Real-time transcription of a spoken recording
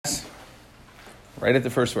right at the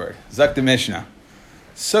first word. Zak the Mishnah.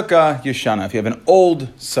 Sukkah Yeshana. If you have an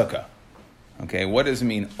old sukkah. Okay, what does it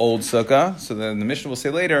mean, old sukkah? So then the Mishnah will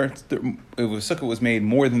say later, sukkah was made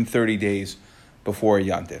more than 30 days before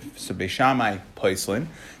Yantif. So Beis Shammai Poislin.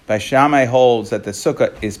 Beis Shammai holds that the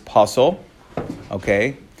sukkah is pasul.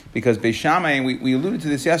 Okay, because Beis Shammai, we alluded to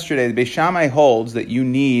this yesterday, Beis Shammai holds that you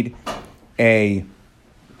need a,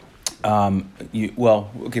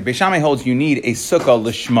 Beis Shammai holds you need a sukkah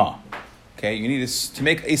lishma. Okay, you need to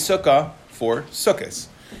make a sukkah for sukkahs.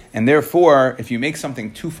 And therefore, if you make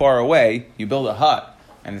something too far away, you build a hut,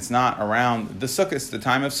 and it's not around the sukkahs, the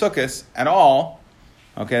time of sukkahs at all,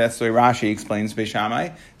 okay, that's the way Rashi explains Beis Shammai,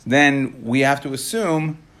 then we have to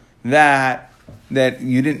assume that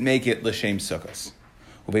you didn't make it l'shem sukkahs.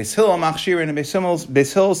 Beis Hillel machshir, and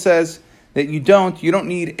Beis Hillel says that you don't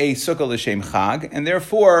need a sukkah l'shem chag, and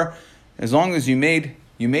therefore, as long as you made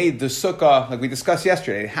the sukkah, like we discussed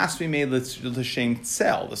yesterday, it has to be made l'shem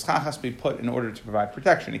tzel. The schach has to be put in order to provide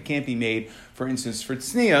protection. It can't be made, for instance, for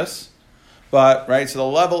tznius, but, right, so the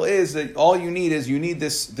level is that all you need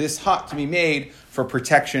this hut to be made for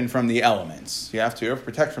protection from the elements. You have to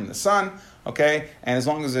protect from the sun, okay, and as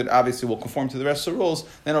long as it obviously will conform to the rest of the rules,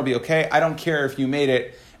 then it'll be okay. I don't care if you made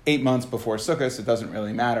it 8 months before Sukkot, it doesn't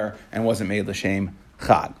really matter, and wasn't made l'shem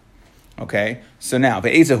chag. Okay, so now,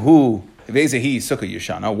 ve'ezahi sukkah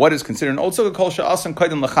yeshana, what is considered an old sukkah? Kol she'asan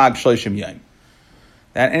koydem l'chag shloshim yom.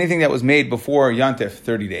 That anything that was made before Yantif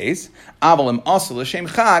 30 days. Avalim also l'shem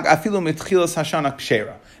chag afilu mitchilas hashana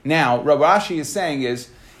kshera. Now, Rashi is saying is,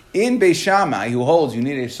 in Beis Shammai, who holds you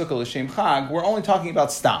need a sukkah l'shem chag, we're only talking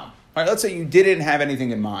about stam. All right, let's say you didn't have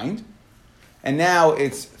anything in mind, and now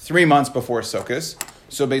it's 3 months before Sukkot.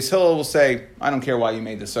 So Beis Hillel will say, I don't care why you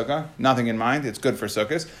made the sukkah, nothing in mind, it's good for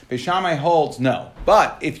Sukkot. Beis Shammai holds no.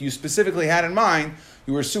 But if you specifically had in mind,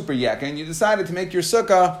 you were super yekka, and you decided to make your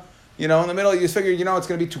sukkah, in the middle, you figured, it's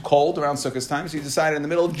going to be too cold around Sukkot time, so you decided in the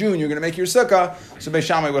middle of June you're going to make your sukkah, so Beis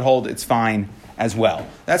Shammai would hold it's fine as well.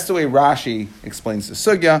 That's the way Rashi explains the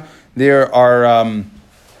sugya. There are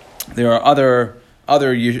other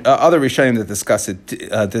Rishonim that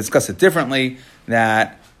discuss it differently.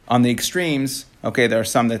 That on the extremes, okay, there are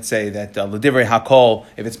some that say that l'divrei hakol,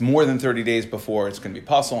 if it's more than 30 days before, it's going to be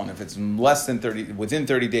pasul, and if it's less than 30, within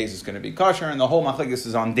 30 days, it's going to be kosher, and the whole machlekes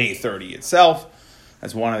is on day 30 itself.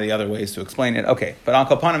 That's one of the other ways to explain it. Okay, but al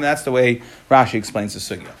kapanim, that's the way Rashi explains the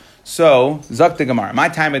sugya. So zak the Gemara, my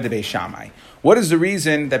time at the Beis Shammai. What is the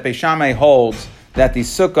reason that Beis Shammai holds that the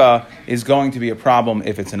sukkah is going to be a problem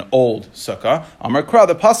if it's an old sukkah? Amar Kra,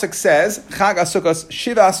 the pasuk says, Chag HaSukkos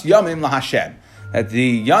shivas yomim laHashem. That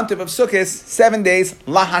the Yantiv of Sukkot, 7 days,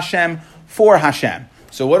 laHashem, for Hashem.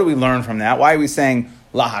 So what do we learn from that? Why are we saying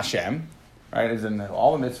laHashem? Right, as in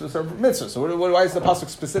all the mitzvahs are mitzvahs. So why is the pasuk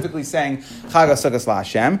specifically saying Chag HaSukkos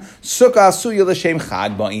laHashem? Sukkah suya l'shem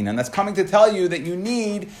chag ba'in. And that's coming to tell you that you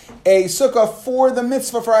need a sukkah for the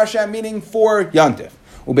mitzvah for Hashem, meaning for Yantiv.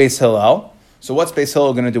 Ubeis Hillel. So what's Beis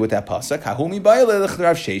Hillel going to do with that pasuk? Hahumi ba'ilelech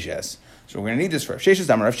Rav Sheshes. So we're going to need this for Rav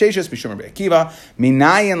Sheshes. Amar Rav Sheshes, Mishum Rabbi Akiva.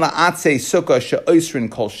 Minayin la'atzei sukkah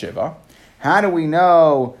she'oisrin kol shiva. How do we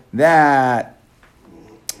know that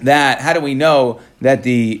the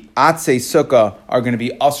atzei sukkah are going to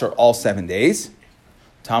be usher all 7 days?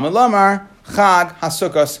 Talmud Lamar Chag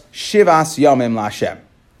HaSukkos Shivas Yomim LaHashem.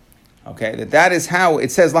 Okay, that is how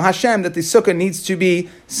it says LaHashem, that the sukkah needs to be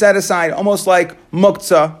set aside, almost like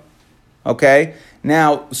muktzah. Okay,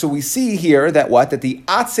 now, so we see here that the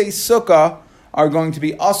atzei sukkah are going to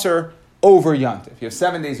be usher over Yantif. You have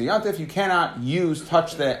 7 days of Yantif, you cannot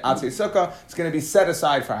touch the atzei sukkah. It's going to be set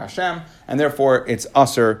aside for Hashem, and therefore it's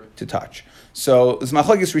usher to touch. So, this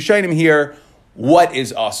machlokes rishonim here, what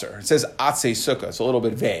is usher? It says atzei sukkah. It's a little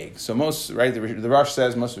bit vague. So the Rosh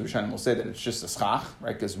says, most of the rishonim will say that it's just a schach,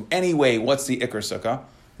 right? Because anyway, what's the ikar sukkah?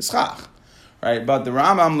 The schach, right? But the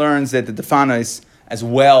Rambam learns that the defanos as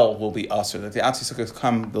well will be usher. That the atzei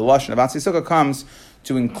sukkah the lashon of atzei sukkah comes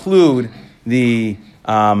to include the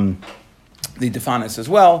defanis as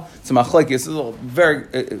well. It's a machlekes,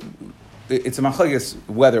 it's a machlekes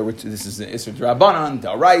whether this is the Isser D'Rabbanan,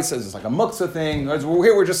 D'Oraisa, it's like a muktzah thing.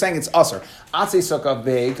 Here we're just saying it's usher. Atzei sukkah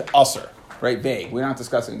vague to usher, right? Vague. We're not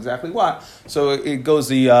discussing exactly what. So it goes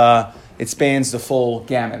it spans the full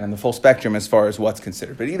gamut and the full spectrum as far as what's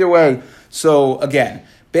considered. But either way, so again,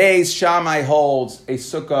 Beis Shammai holds a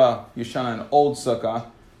sukkah yeshana, an old sukkah,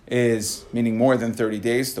 is meaning more than 30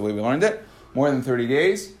 days. The way we learned it, more than 30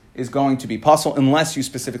 days. Is going to be pasul unless you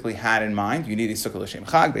specifically had in mind. You need a sukkah l'shem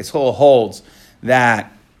chag. Beis Hillel holds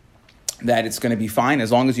that it's going to be fine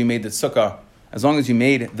as long as you made the sukkah. As long as you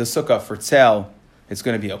made the sukkah for tzel, it's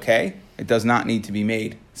going to be okay. It does not need to be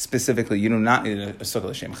made specifically. You do not need a sukkah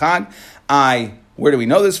l'shem chag. I Where do we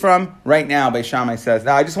know this from? Right now, Beis Shammai says.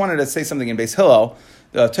 Now, I just wanted to say something in Beis Hillel.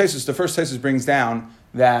 The first Tosfos brings down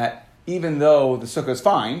that even though the sukkah is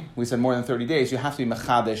fine, we said more than 30 days, you have to be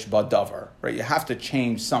mechadesh badavar, right? You have to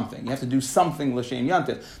change something. You have to do something l'shem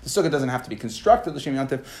yantif. The sukkah doesn't have to be constructed l'shem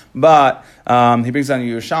yantif, but he brings down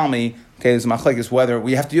Yerushalmi. Okay, there's machlekes whether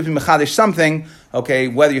you have to be mechadesh something. Okay,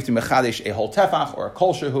 whether you have to be mechadesh a whole tefach or a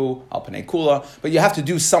kol shehu al panei kula, but you have to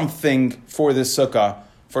do something for this sukkah,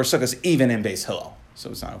 for sukkahs even in Beis Hillel. So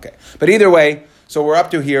it's not okay. But either way, so we're up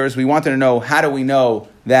to here is we wanted to know, how do we know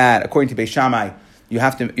that according to Beis Shammai you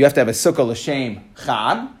have to have a sukkah l'shem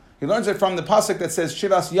chag? He learns it from the pasuk that says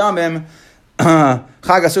Shivas Yamim Chag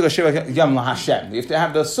HaSukkah Shivas Yam LaHashem. You have to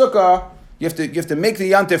have the sukkah. You have to make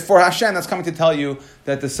the yantif for Hashem. That's coming to tell you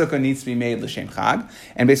that the sukkah needs to be made l'shem chag.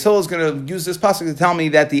 And Beis Hillel is going to use this pasuk to tell me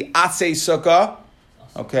that the atzei sukkah,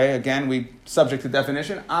 okay, again we subject to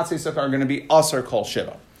definition, atzei sukkah are going to be aser kol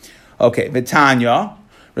shiva. Okay, V'tanya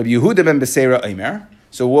Rabbi Yehuda ben Beseira Omer.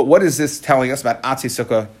 So what is this telling us about atzei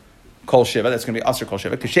sukkah kol shiva? That's going to be aser kol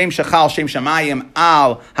shiva. Kashem shachal shem shamayim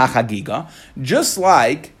al hachagiga. Just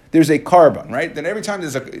like there's a carbon, right? Then every time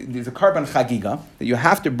there's a carbon chagiga, that you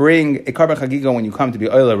have to bring a carbon chagiga when you come to be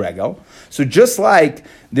oila regel. So just like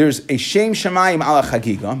there's a shem shamayim ala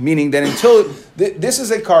chagiga, meaning that until this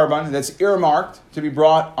is a carbon that's earmarked to be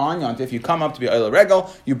brought on yontif, you come up to be oila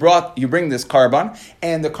regel, you bring this carbon,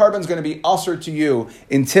 and the carbon's going to be usher to you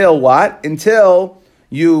until what? Until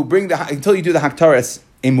you do the haktaris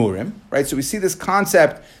emurim, right? So we see this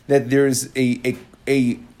concept that there's a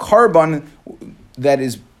carbon that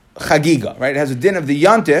is chagiga, right? It has a din of the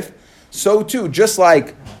yantif. So too, just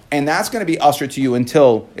like, and that's going to be usher to you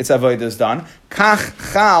until its avodah is done.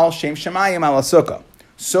 Kach chal shem shemayim ala sukkah.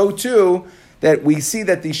 So too, that we see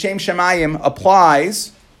that the shem shemayim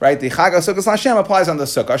applies, right? The chag HaSukkah Hashem applies on the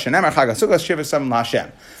sukkah. Shenemar chag HaSukkah shivasam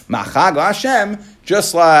Hashem. Machag Hashem,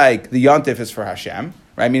 just like the yantif is for Hashem,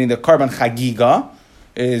 right? Meaning the carbon chagiga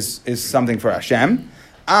is something for Hashem.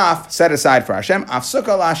 Af, set aside for Hashem. Af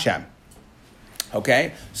sukkah la Hashem.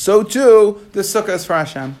 Okay, so too the sukkah is for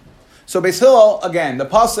Hashem. So Beis Hillel, again, the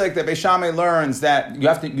pasuk that Beis Shammai learns that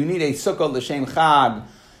you need a sukkah l'shem chag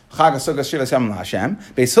HaSukkah shivas yam Hashem.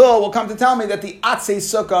 Beis Hillel will come to tell me that the atzei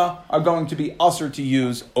sukkah are going to be usher to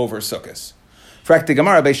use over sukkahs. Frakti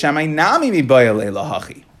Gemara Beis Shammai nami mi bayalei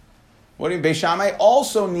lahachi. What do you mean? Beis Shammai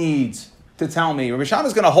also needs to tell me. Beis Shammai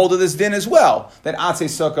is going to hold to this din as well, that atzei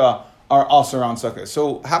sukkah are usher on sukkahs.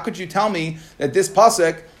 So how could you tell me that this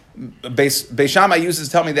pasuk Beis Shammai uses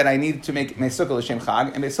to tell me that I need to make sukkah l'shem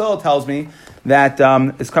chag, and Beis Hillel tells me that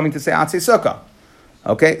it's coming to say atzei sukkah.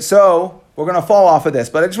 Okay, so we're going to fall off of this,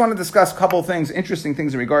 but I just want to discuss a couple of things, interesting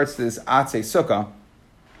things in regards to this atzei sukkah.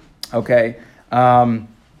 Okay,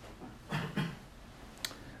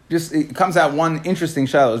 just it comes out one interesting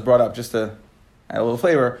shayla that was brought up just to add a little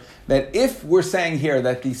flavor. That if we're saying here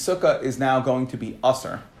that the sukkah is now going to be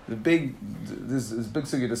usher, this is big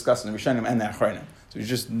sukkah discussed in the Rishonim and the Achronim. So you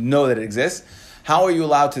just know that it exists. How are you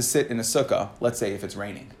allowed to sit in a sukkah, let's say if it's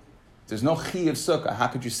raining? There's no chi of sukkah. How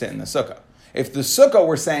could you sit in the sukkah? If the sukkah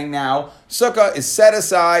we're saying now, sukkah is set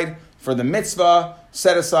aside for the mitzvah,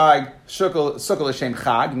 set aside sukkah l'shem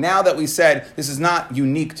chag. Now that we said this is not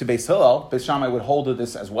unique to Beis Hillel, Beis Shammai would hold to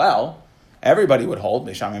this as well. Everybody would hold,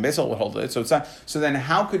 Beis Shammai and Beis Hillel would hold to it. So it's not, so then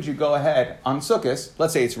how could you go ahead on sukkahs,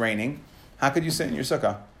 let's say it's raining, how could you sit in your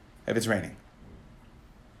sukkah if it's raining?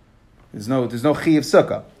 There's no chi of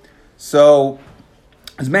sukkah. So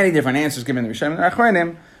there's many different answers given in the Rishonim and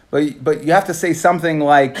Achronim, but you have to say something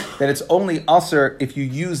like that it's only usher if you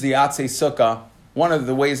use the atzei sukkah. One of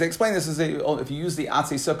the ways they explain this is that if you use the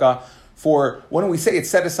atzei sukkah for, when we say it's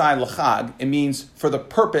set aside l'chag, it means for the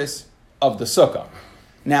purpose of the sukkah.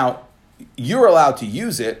 Now, you're allowed to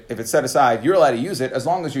use it, if it's set aside, you're allowed to use it as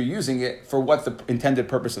long as you're using it for what the intended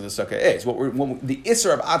purpose of the sukkah is. The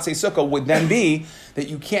isser of atzei sukkah would then be that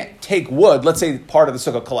you can't take wood, let's say part of the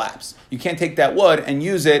sukkah collapsed. You can't take that wood and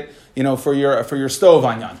use it, for your stove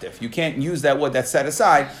on Yantif. You can't use that wood that's set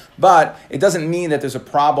aside, but it doesn't mean that there's a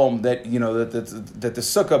problem that, that the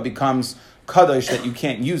sukkah becomes Kaddish, that you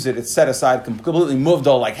can't use it. It's set aside completely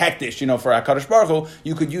muvdal, like hektish, for HaKadosh Baruch Hu.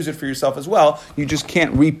 You could use it for yourself as well. You just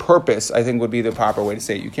can't repurpose, I think would be the proper way to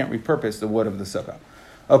say it. You can't repurpose the wood of the sukkah.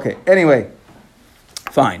 Okay, anyway,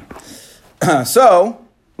 fine. So,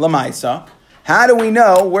 Lamaisa, how do we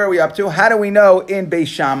know, where are we up to? How do we know in Beis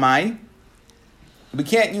Shammai? We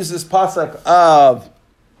can't use this pasuk of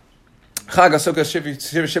Chag HaSukkah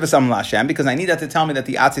Shivasam L'Hashem, because I need that to tell me that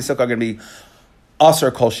the atzei sukkah are going to be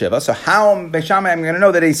Aser Kol Shiva. So how Beis Shammai I'm going to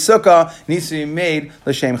know that a sukkah needs to be made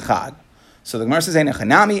l'shem chag? So the Gemara says,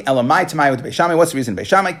 "Einachanami elamai tamai with Beishamai." What's the reason?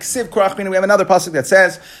 Beishamai ksiv korach. We have another pasuk that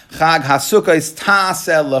says, "Chag hasukah is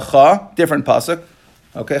tasel lecha." Different pasuk.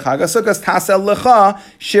 Okay, Chag hasukah is tasel lecha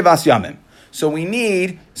shivas yamim. So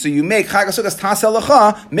you make Chag hasukah tasel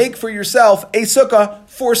lecha. Make for yourself a sukkah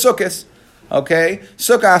for sukkahs. Okay,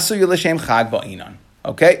 sukkah asuyu l'shem chag ba'inan.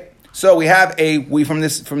 Okay. So we have from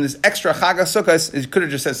this extra Chag HaSukkos, it could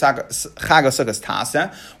have just said Chag HaSukkos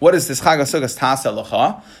Tasa. What is this Chag HaSukkos Tasa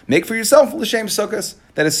L'cha? Make for yourself L'Shem Sukkos.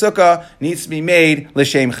 That a sukkah needs to be made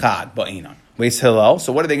L'Shem Chag Ba'inan. Beis Hillel.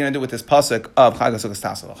 So what are they going to do with this pasuk of Chag HaSukkos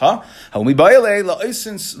Tasa L'cha?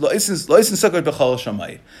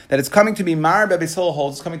 That it's coming to be Marba. Beis Hillel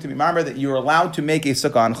holds it's coming to be Marba that you're allowed to make a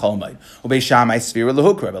sukkah on Chol Moed. Ubeis Shammai Sfira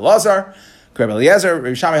L'Huk Rebbe Lazar. Rabbi Eliezer,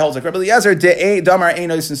 Rabbi Shammai holds like Rabbi Eliezer, damar ein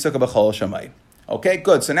oisin sukkah b'chol shamayim. Okay,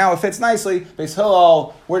 good. So now it fits nicely. Beis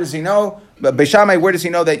Hillel, where does he know? Beis Shammai, where does he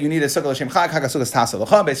know that you need a sukkah l'shem chag? Chag sukkah tasa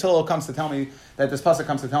l'cha. Beis Hillel comes to tell me that this pasuk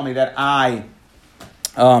comes to tell me that I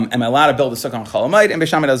am allowed to build a sukkah on chol hamoed, and Beis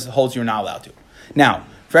Shammai holds you're not allowed to. Now,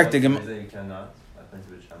 you cannot,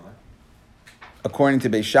 according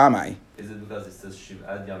to Beis Shammai, is it because it says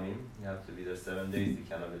shiv'ad yamim? You have to be there 7 days. You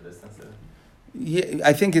cannot be less than 7. Yeah,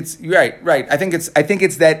 I think it's right. I think it's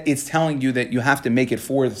that it's telling you that you have to make it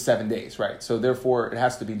for the 7 days, right? So therefore, it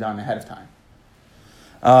has to be done ahead of time.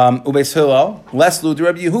 Ubeis Hillel, les lu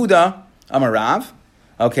Rabbi Yehuda Amarav.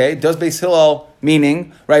 Okay, does Beis Hillel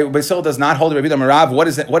meaning right? Beis Hillel does not hold Rabbi Yehuda Amarav. What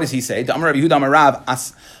is it? What does he say? Amar Rabbi Yehuda Amarav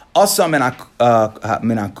asa min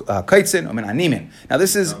kaitzin or min animin. Now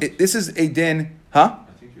this is a din, huh?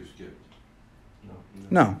 I think you skipped.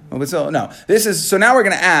 No. This is so. Now we're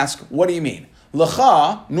going to ask, what do you mean?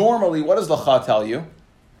 L'cha, normally, what does l'cha tell you?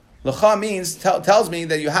 L'cha means, tells me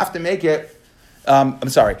that you have to make it,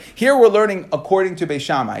 Here we're learning, according to Beis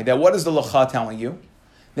Shammai, that what is the l'cha telling you?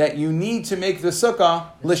 That you need to make the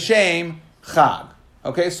sukkah l'shem chag.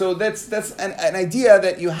 Okay, so that's an idea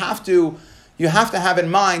that you have to have in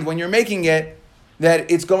mind when you're making it, that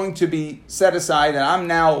it's going to be set aside, and I'm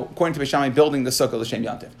now, according to Beis Shammai, building the sukkah l'shem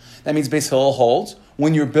yantiv. That means Beis Hillel holds,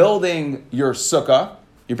 when you're building your sukkah,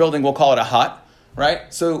 we'll call it a hut,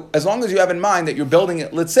 right? So as long as you have in mind that you're building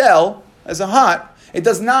it litzel as a hut, you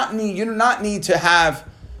don't need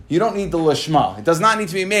the lishma. It does not need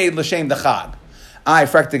to be made l'shem the chag. I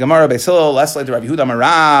frak the Gemara Beis Hillel, less like the Rabbi Yehuda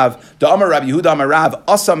Amarav, the Amar Rabbi Yehuda Amarav,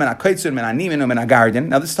 asa min hakaitzun min animin min hagarden.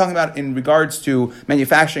 Now this is talking about in regards to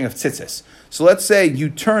manufacturing of tzitzis. So let's say you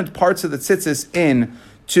turned parts of the tzitzis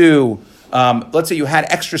into, let's say you had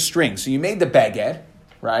extra strings. So you made the baged,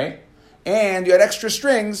 right? And you had extra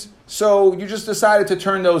strings, so you just decided to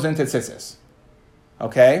turn those into tzitzis.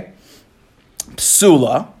 Okay?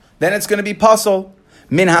 Psula, then it's going to be puzzle.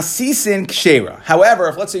 Min hasisin kshera. However,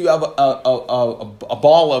 if let's say you have a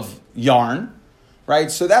ball of yarn,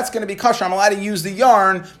 right? So that's going to be kosher. I'm allowed to use the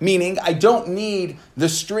yarn, meaning I don't need the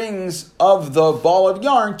strings of the ball of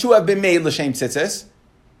yarn to have been made l'shem tzitzis.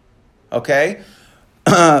 Okay?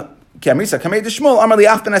 And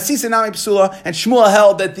Shmuel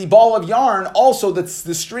held that the ball of yarn, also the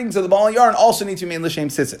strings of the ball of yarn, also need to be made l'shem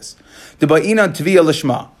tzitzis.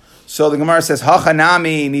 So the Gemara says,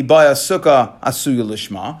 "Hachanami nibaya sukkah asuyu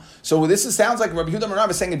lishma." So sounds like Rabbi Yehuda Amarav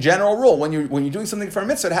is saying a general rule: when you're doing something for a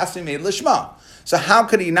mitzvah, it has to be made lishma. So how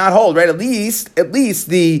could he not hold? Right? At least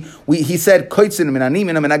he said koitzin min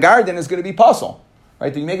animin min hagarden is going to be puzzle.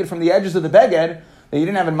 Right? That you make it from the edges of the beged, that you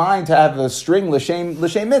didn't have in mind to have a string l'shem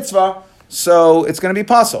mitzvah, so it's going to be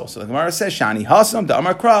puzzle. So the Gemara says, "Shani hasam da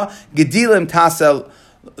amar kra gedilim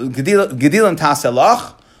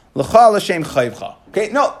taselach l'cha l'shem chayvcha." Okay,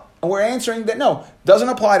 no, and we're answering that no, doesn't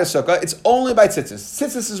apply to sukkah. It's only by tzitzis.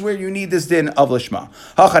 Tzitzis is where you need this din of lishma.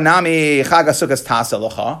 Hachanami chag sukkahs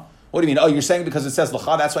taselacha. What do you mean? Oh, you're saying because it says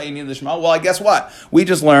l'cha, that's why you need lishma? Well, I guess what? We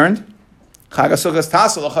just learned chag sukkahs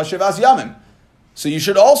taselacha shivas yamim. So you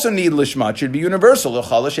should also need lishma. It should be universal.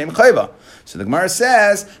 So the Gemara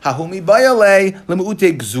says, "Hahumi bayale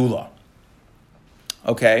lemuute gzula."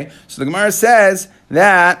 Okay, so the Gemara says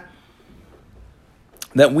that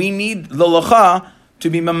we need the lacha to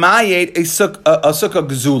be mamayet a sukkah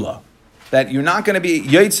gzula. That you're not going to be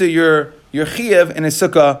yaitze your chiyuv in a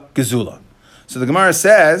sukkah gzula. So the Gemara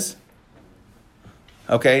says,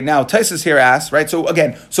 okay, now Taisus here asks, right? So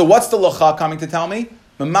again, so what's the lacha coming to tell me?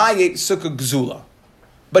 Mamayet sukkah gzula.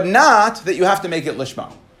 But not that you have to make it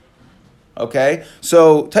lishma. Okay?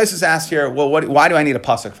 So Taisus asks here, well, why do I need a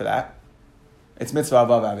pasuk for that? It's mitzvah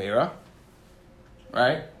above avera.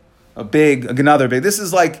 Right? Another big. This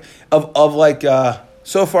is like,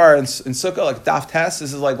 so far in Sukkah, like Daf Tes,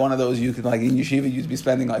 this is like one of those you could, like in yeshiva, you'd be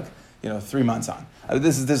spending 3 months on.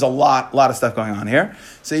 There's a lot of stuff going on here.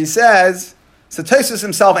 So he says, So Tosfos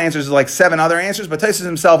himself answers like 7 other answers, but Tosfos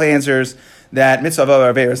himself answers that mitzvah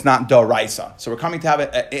of avera is not doraisa. So we're coming to have an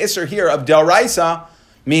isser here of doraisa,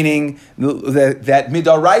 meaning that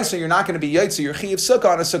midoraisa you're not going to be yotze your chiv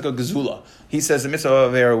sukkah on a sukkah gezula. He says the mitzvah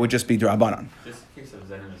of avera would just be drabanan. This case of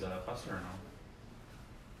zenim is a chasser or no?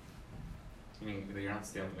 You mean you're not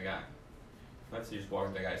stealing from the guy? Let's say you just walk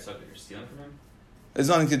into the guy's sukkah, you're stealing from him? It has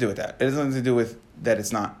nothing to do with that. It has nothing to do with that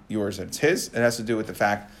it's not yours and it's his. It has to do with the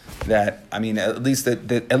fact that, I mean, at least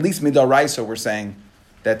midoraisa we're saying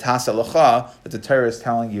that tasa lacha, that the Torah is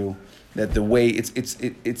telling you that the way it's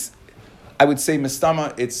I would say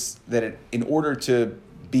mistama, it's that in order to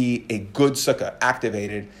be a good sukkah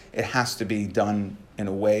activated, it has to be done in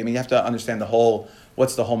a way. I mean, you have to understand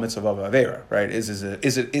what's the whole mitzvah of avera, right? Is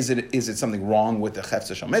it something wrong with the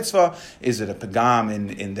chefza shel mitzvah? Is it a pagam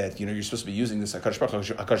in that you're supposed to be using this?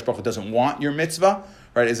 HaKadosh Baruch Hu doesn't want your mitzvah,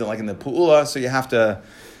 right? Is it like in the pu'ula? So you have to.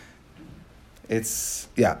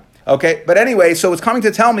 Okay, but anyway, so it's coming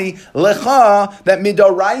to tell me lecha that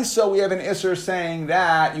midoraisa we have an isser saying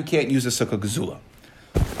that you can't use a sukkah gezula.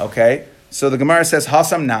 Okay, so the Gemara says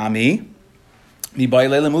hasam nami mi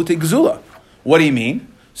baile lemuti gezula. What do you mean?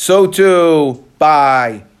 So too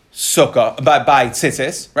by sukkah, by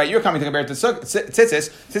tzitzis, right? You're coming to compare it to tzitzis.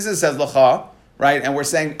 Tzitzis says lecha, right? And we're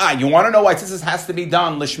saying, you want to know why tzitzis has to be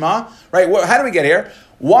done lishma, right? How do we get here?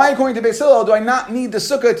 Why, according to Beis Hillel, do I not need the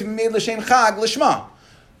sukkah to be made l'shem chag lishma?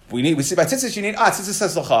 We see by tzitzis you need, tzitzis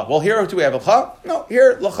says lecha. Well, here do we have lecha? No,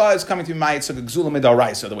 here lecha is coming to my sukkah gzula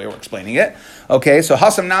midoraisa, the way we're explaining it. Okay, so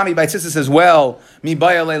hasam nami by tzitzis as well, mi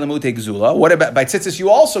bayale lemute gzula. What about by tzitzis? You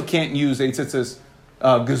also can't use a tzitzis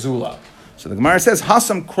gzula. So the Gemara says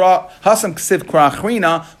hasam ksiv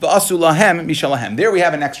krachrina v'asu lahem mishalahem. There we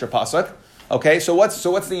have an extra pasuk. Okay, so what's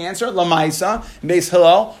the answer? Lamaisa Beis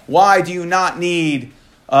Hillel. Why do you not need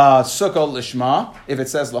sukkah lishma if it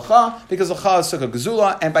says lacha? Because lacha is sukkah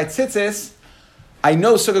gezula, and by tzitzis, I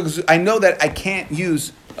know that I can't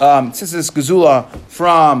use tzitzis gezula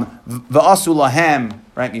from v'asu lahem,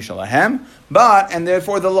 right? Mishalahem, and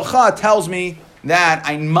therefore the lacha tells me that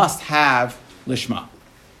I must have lishma.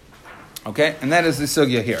 Okay, and that is the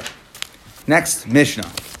sugya here. Next Mishnah.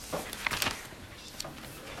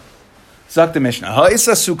 Zak the Mishnah.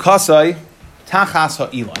 Ha'isa sukasai tachas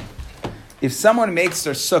ha'ilon. If someone makes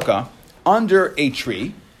their sukkah under a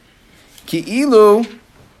tree, ki'ilu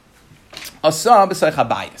asa b'sayich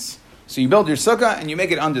habayis. So you build your sukkah and you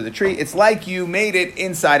make it under the tree. It's like you made it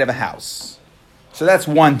inside of a house. So that's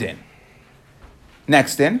one din.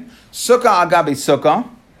 Next din, sukkah agabe sukkah.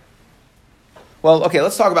 Well, okay,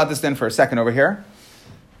 let's talk about this then for a second over here.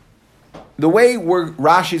 The way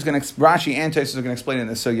Rashi and Tosfos are going to explain it in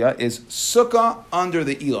the sugya is sukkah under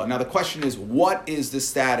the ilah. Now the question is, what is the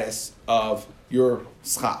status of your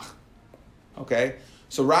schach? Okay,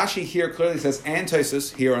 so Rashi here clearly says, and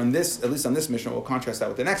Tosfos here on this, at least on this Mishnah, we'll contrast that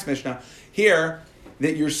with the next Mishnah here,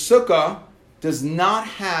 that your sukkah does not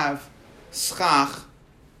have schach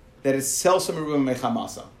that is selsam merubah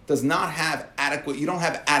mechamasa. Does not have adequate. You don't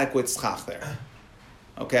have adequate schach there.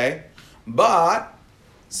 Okay, but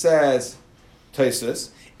says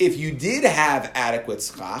Tosfos, if you did have adequate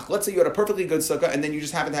schach, let's say you had a perfectly good sukkah and then you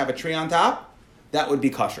just happen to have a tree on top, that would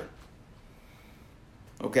be kosher.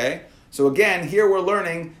 Okay, so again, here we're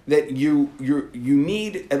learning that you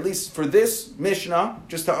need, at least for this Mishnah,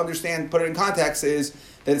 just to understand, put it in context, is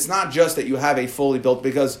that it's not just that you have a fully built,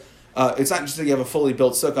 because it's not just that you have a fully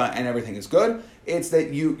built sukkah and everything is good. It's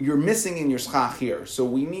that you're missing in your schach here. So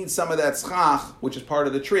we need some of that schach, which is part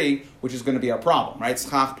of the tree, which is going to be our problem, right?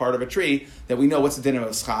 Schach, part of a tree, that we know what's the din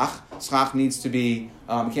of schach. Schach needs to be,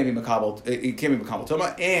 it can't be makabel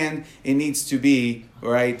tuma, and it needs to be,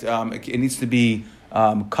 right, it needs to be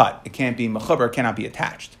cut. It can't be mechuber, it cannot be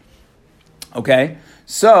attached. Okay?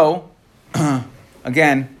 So,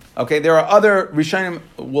 again, okay, there are other, Rishonim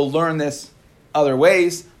will learn this other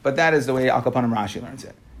ways, but that is the way Al Kapanim Rashi learns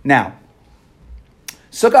it. Now,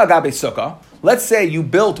 sukkah agabe sukkah. Let's say you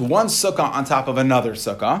built one sukkah on top of another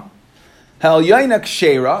sukkah. Hel yaina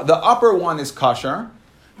kshera. The upper one is kosher.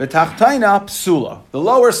 V'tachtaina psula. The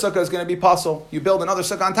lower sukkah is going to be pasul. You build another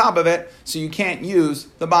sukkah on top of it, so you can't use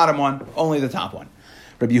the bottom one, only the top one.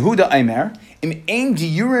 Rabbi Yehuda Aimer, im ein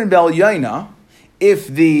diyurin bel yaina. If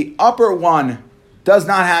the upper one does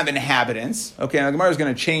not have inhabitants, okay, now the Gemara is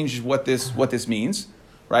going to change what this means,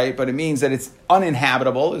 right? But it means that it's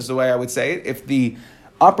uninhabitable, is the way I would say it. If the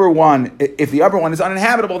upper one is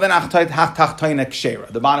uninhabitable, then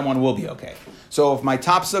the bottom one will be okay. So if my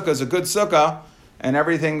top sukkah is a good sukkah and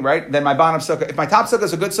everything, right, then my bottom sukkah, if my top sukkah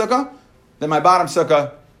is a good sukkah, then my bottom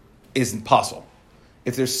sukkah isn't possible.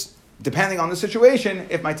 If there's depending on the situation,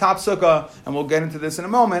 if my top sukkah, and we'll get into this in a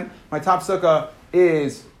moment, my top sukkah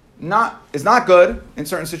is not good in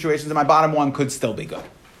certain situations, and my bottom one could still be good.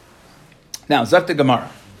 Now, Zek the Gemara.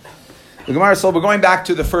 The Gemara, so we're going back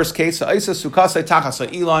to the first case. You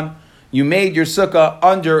made your sukkah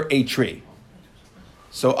under a tree.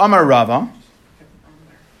 So Amar Rava,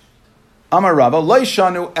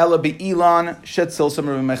 Loishanu ela be'ilan shetzil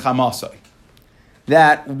samru mechamasai.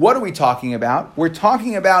 That, what are we talking about? We're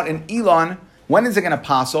talking about an Elon. When is it going to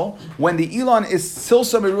passel? When the Elon is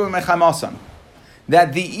silsa meruba mechamasan.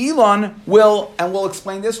 That the Elon will, and we'll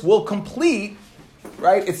explain this, will complete,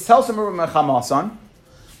 right? It's silsa meruba mechamasan,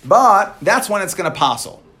 but that's when it's going to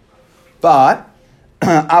passel. But,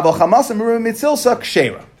 abel chamasan meruba mitzilsa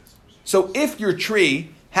kshera. So if your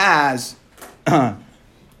tree has silsa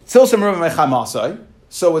meruba mechamasai,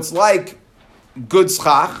 so it's like good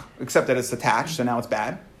schach, except that it's attached, so now it's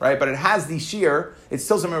bad, right? But it has the shear, it's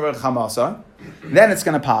still some meruba chamasa, then it's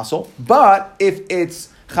going to passel. But if it's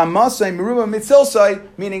chamasai meruba mitzilsai,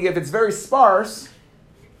 meaning if it's very sparse,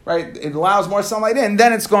 right, it allows more sunlight in,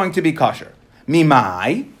 then it's going to be kosher.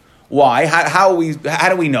 Mimai, why? How do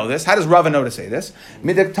we know this? How does Rava know to say this?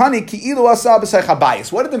 Midaktani ki'ilu asa b'say chabayis.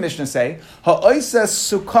 What did the Mishnah say? Ha'oises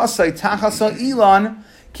sukasai tachasa ilan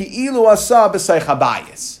ki'ilu asa b'say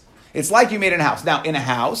chabayis. It's like you made in a house. Now, in a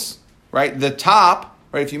house, right, the top,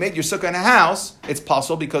 right, if you made your sukkah in a house, it's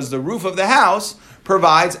possible because the roof of the house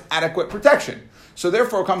provides adequate protection. So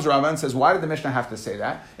therefore comes Rava and says, why did the Mishnah have to say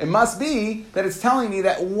that? It must be that it's telling me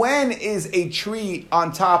that when is a tree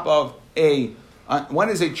on top of a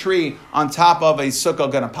sukkah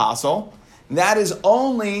going to passel? That is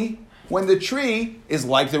only when the tree is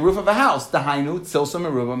like the roof of a house. Dahainu tzilsa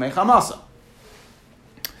meruba mechamasa.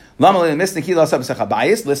 Listening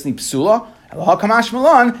psula,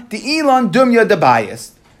 the elon dumya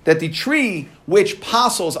debayis, that the tree which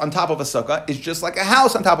passels on top of a sukkah is just like a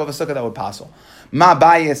house on top of a sukkah that would passel. Ma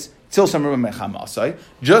bayis tilsam ruba mechamasai,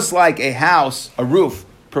 just like a house, a roof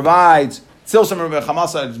provides tilsam ruba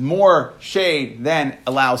mechamasai, more shade than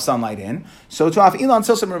allows sunlight in. So to have elon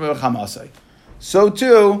tilsam ruba mechamasai. So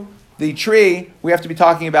too, the tree we have to be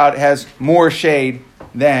talking about has more shade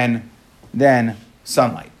than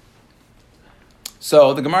sunlight.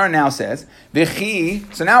 So the Gemara now says, V'chi,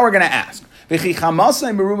 so now we're going to ask, V'chi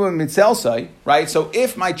chamasai meruba mitzelsai, right? So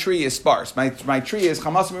if my tree is sparse, my tree is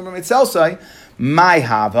chamasai meruba mitzelsai, my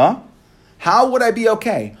hava, how would I be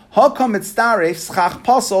okay? Hakam mitztaref schach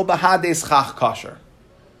pasol b'hadei schach kasher.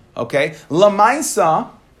 Okay?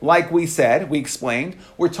 Lamaisa, like we said, we explained,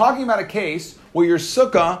 we're talking about a case where your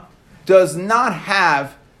sukkah does not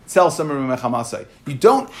have tzelsa meruba mechamasai. You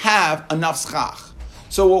don't have enough schach.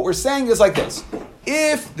 So what we're saying is like this.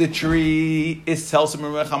 If the tree is tzelsa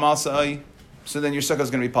meruba mechamasai, so then your sukkah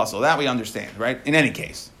is going to be puzzled. That we understand, right? In any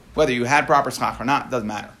case. Whether you had proper schach or not, doesn't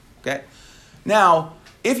matter. Okay? Now,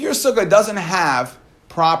 if your sukkah doesn't have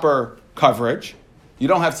proper coverage, you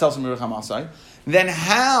don't have tzelsa meruba mechamasai, then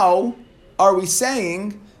how are we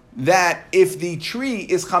saying that if the tree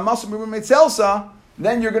is chamasa meruba mitzelsa,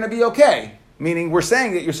 then you're going to be okay? Meaning we're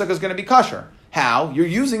saying that your sukkah is going to be kosher. How? You're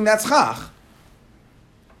using that schach.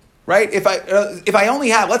 Right? If I only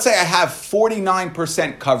have, let's say I have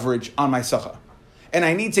 49% coverage on my sukkah, and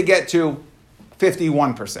I need to get to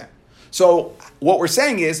 51%. So what we're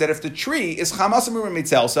saying is that if the tree is chamas meruba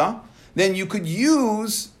mitzelsa, then you could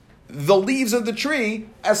use the leaves of the tree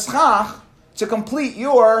as schach to complete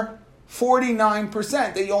your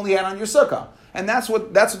 49% that you only had on your sukkah. And that's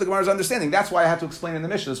what the Gemara is understanding. That's why I have to explain in the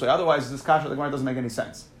Mishnah this way. Otherwise, this kasha of the Gemara doesn't make any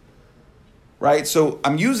sense. Right? So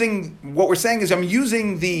I'm using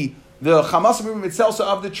the chamas meruba mitzelsa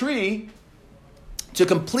of the tree to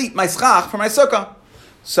complete my schach for my sukkah.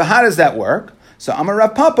 So how does that work? So Amar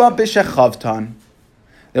Rav Papa b'shechavtan.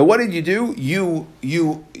 Now what did you do? You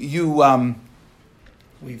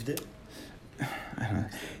weaved it.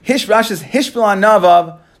 Rashis hishbila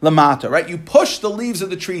navav lamata. Right? You push the leaves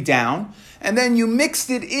of the tree down, and then you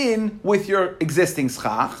mixed it in with your existing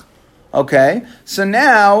schach. Okay? So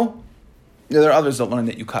now there are others that learn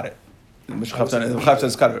that you cut it. Weaved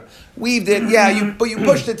it, but you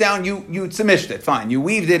pushed it down, you tzimished it, fine. You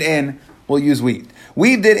weaved it in, we'll use weaved.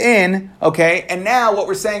 Weaved it in, okay, and now what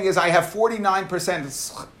we're saying is I have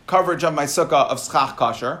 49% coverage of my sukkah of schach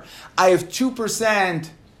kasher. I have 2%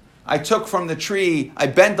 I took from the tree, I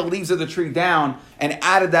bent the leaves of the tree down and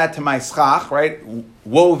added that to my schach, right?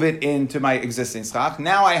 Wove it into my existing schach.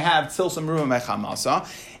 Now I have tzilsa meruba mechamasa,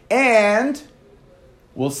 and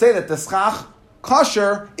we'll say that the schach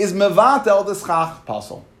kasher is mevatel the schach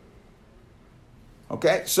pasel.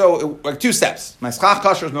 Okay, so like 2 steps. My schach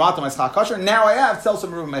kasher is mevatel my schach kasher. Now I have tzilsa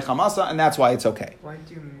meruba mechamasa, and that's why it's okay.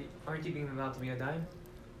 Aren't Aren't you being about to be a dime?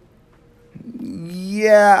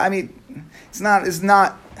 Yeah, I mean, it's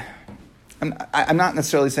not. I'm not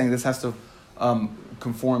necessarily saying this has to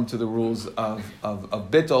conform to the rules of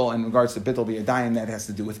bittul. In regards to bittul be a dayan, that has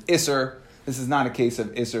to do with iser. This is not a case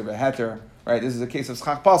of iser v'heter, right? This is a case of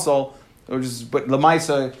schach pasol, but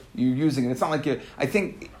lemaisa you're using it. It's not like you. I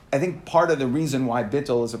think part of the reason why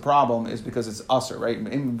bittul is a problem is because it's usr, right?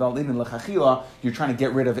 In lechachila, you're trying to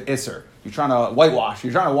get rid of iser. You're trying to whitewash.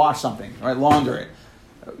 You're trying to wash something, right? Launder it.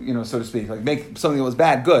 So to speak, like make something that was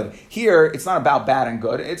bad good. Here, it's not about bad and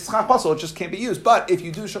good. It's schach pasol. It just can't be used. But if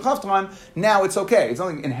you do shechavtan, now it's okay. It's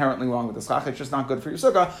nothing inherently wrong with the schach. It's just not good for your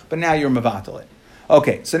sukkah. But now you're mevatel it.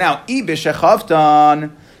 Okay, so now i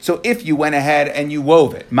b'shechavtan. So if you went ahead and you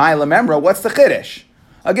wove it, my lememra, what's the chiddush?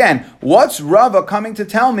 Again, what's Rava coming to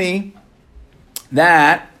tell me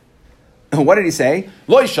that? What did he say?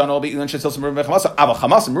 So what's the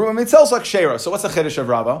chiddush of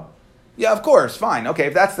Rava? Yeah, of course, fine. Okay,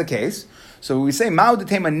 if that's the case. So we say,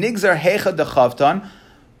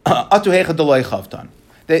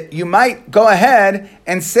 that you might go ahead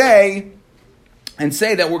and say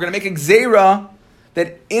that we're going to make a gzeira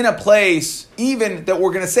that in a place, even that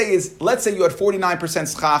we're going to say is, let's say you had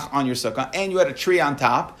 49% schach on your sukkah and you had a tree on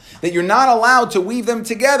top, that you're not allowed to weave them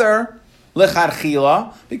together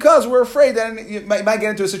lecharchila, because we're afraid that you might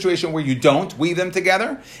get into a situation where you don't weave them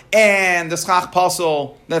together, and the schach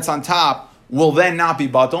pasol that's on top will then not be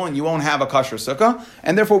batal, and you won't have a kosher sukkah,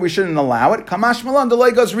 and therefore we shouldn't allow it. Kamash malan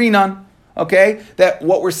delay goes rinan. Okay, that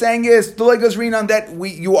what we're saying is delay goes rinan, that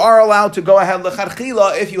you are allowed to go ahead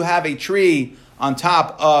lecharchila if you have a tree on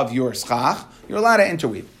top of your schach, you're allowed to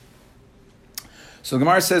interweave. So the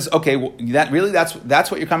Gemara says, okay, well,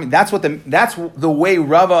 that's what you're coming. That's the way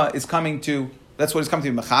Rava is coming to. That's what is coming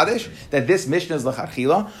to Mechadish. That this Mishnah is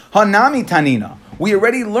lecharchila. Hanami tanina. We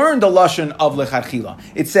already learned the lashon of lecharchila.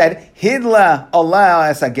 It said hidla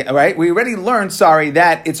Allah esageh. Right? We already learned.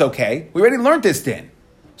 That it's okay. We already learned this din.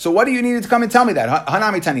 So what do you need to come and tell me that?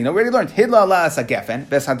 Hanami tanina. We already learned hidla Allah esagefen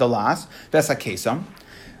ves hadalas ves hakesam.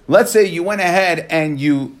 Let's say you went ahead and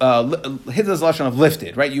you hid this lashon of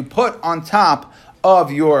lifted. Right? You put on top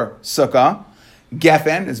of your sukkah,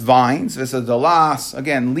 gefen is vines, vesadalas,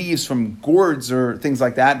 again, leaves from gourds or things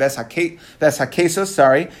like that,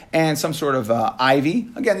 veshakesus, and some sort of ivy.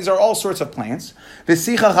 Again, these are all sorts of plants.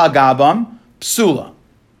 Vesicha hagabam, psula.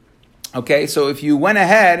 Okay, so if you went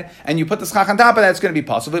ahead and you put the schach on top of that, it's going to be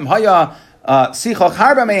possible. Right,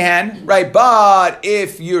 but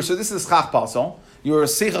if you're, so this is schach pasol, you're a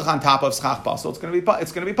sichach on top of schach pasol, it's going to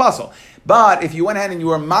be pasol. But if you went ahead and you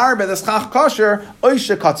were marbe the schach kosher,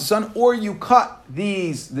 oisha katsusan, or you cut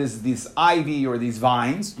this ivy or these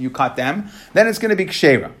vines, you cut them, then it's going to be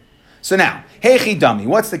kshera. So now, hechi dami,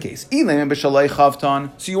 what's the case?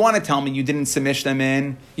 So you want to tell me you didn't simish them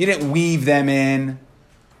in, you didn't weave them in,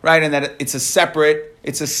 right? And that it's a separate.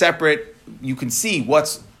 You can see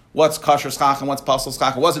what's kosher schach and what's pasol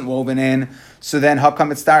schach. It wasn't woven in. So then, how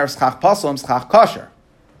come it's mitzdaref schach pasol and schach kosher?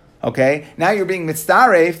 Okay, now you're being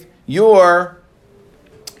mitzdaref. You're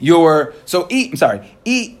so I'm sorry.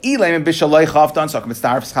 Elam bishalei chavdan so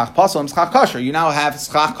mitzdaref schach pasol and schach kosher. You now have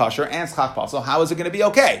schach kosher and schach pasol. How is it going to be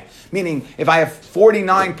okay? Meaning, if I have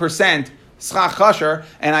 49% schach kosher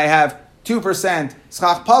and I have 2%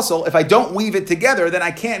 schach pasol, if I don't weave it together, then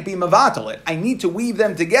I can't be mevatel it. I need to weave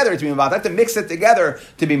them together to be mevatel. I have to mix it together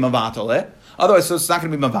to be mevatel it. Otherwise, so it's not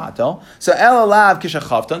going to be mevatel. So el alav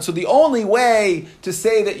kishachavtan. So the only way to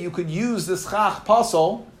say that you could use the schach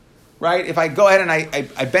pasol, right? If I go ahead and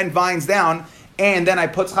I bend vines down and then I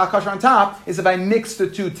put schach kosher on top, is if I mix the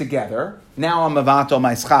two together. Now I'm mevatel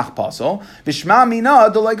my schach pasol. Vishma mina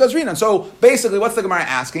delay goes rinan. So basically, what's the Gemara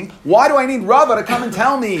asking? Why do I need Rava to come and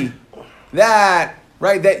tell me that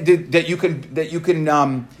you can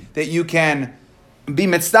be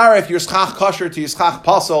mitzdaref your schach kosher to your schach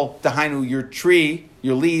pasol, dahainu your tree,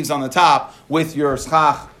 your leaves on the top with your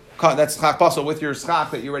schach, that's schach pasol with your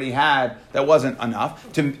schach that you already had that wasn't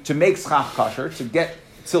enough to make schach kosher, to get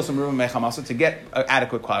silsum ruvim mechamasa, to get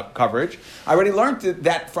adequate coverage. I already learned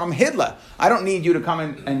that from Hidla. I don't need you to come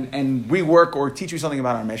and rework or teach you something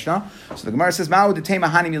about our Mishnah. So the Gemara says, Ma'u detei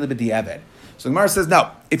mahanim yilibediavad. So the Gemara says,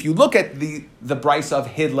 no. If you look at the brisa of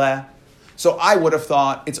Hidla, so I would have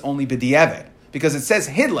thought it's only b'di'evet, because it says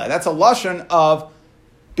Hidla. That's a lashon of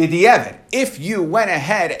b'di'evet. If you went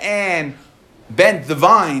ahead and bent the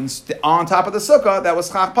vines on top of the sukkah, that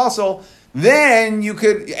was schach pasol, then you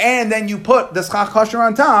could, and then you put the schach kosher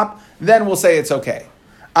on top, then we'll say it's okay.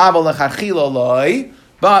 Aval lecharchila loy,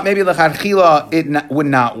 but maybe lecharchila it would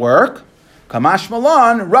not work. Kamash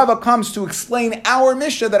Malan, Rava comes to explain our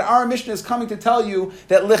Mishnah, that our Mishnah is coming to tell you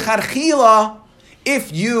that lecharchila,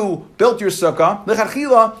 If you built your sukkah,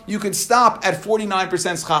 lechatchila, you can stop at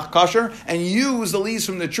 49% schach kosher and use the leaves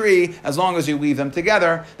from the tree as long as you weave them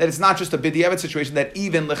together. That it's not just a b'diavad situation, that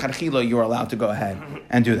even lechatchila you're allowed to go ahead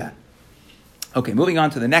and do that. Okay, moving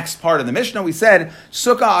on to the next part of the Mishnah, we said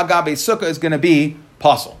sukkah agabe sukkah is going to be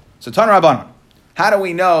pasul. So Tana Rabbanan, how do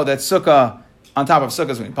we know that sukkah on top of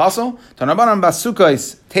sukkah is going to be pasul? Tana Rabbanan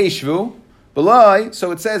basukkahs teishvu belay.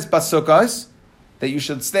 So it says basukkahs that you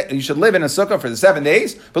should live in a sukkah for the 7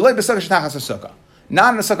 days, but loy b'sukkah shetachas a sukkah.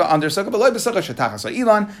 Not in a sukkah under a sukkah, but loy b'sukkah shetachas a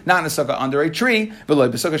ilan. Not in a sukkah under a tree, but loy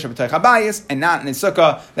b'sukkah sheb'teich habayis, and not in a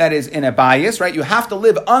sukkah that is in a bayis. Right? You have to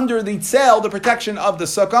live under the tzel, the protection of the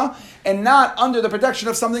sukkah, and not under the protection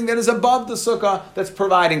of something that is above the sukkah that's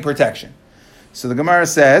providing protection. So the Gemara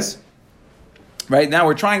says, right now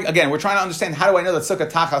we're trying to understand how do I know that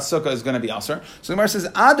sukkah tachas sukkah is going to be aser. So the Gemara says,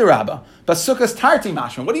 Adarabba, basukkahs tarti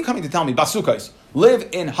mashma. What are you coming to tell me? Basukkahs, live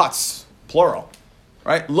in huts, plural,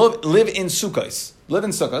 right? Live in sukkahs, live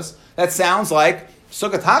in sukkahs. That sounds like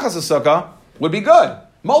sukkah tachas sukkah would be good.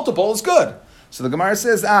 Multiple is good. So the Gemara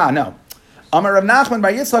says, no. Amar Rav Nachman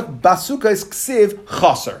bar Yitzchak, basukkahs ksiv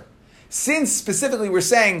chaser. Since specifically we're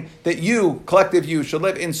saying that you, collective you, should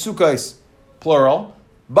live in sukkahs, plural,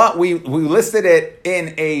 but we listed it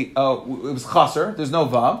in it was chaser, there's no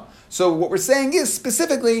vav. So what we're saying is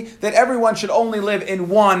specifically that everyone should only live in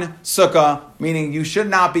one sukkah, meaning you should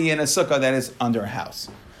not be in a sukkah that is under a house.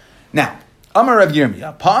 Now, Amar Rav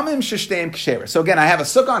Yirmiyah, Pamim Sheshteim Ksheira. So again, I have a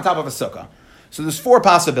sukkah on top of a sukkah. So there's 4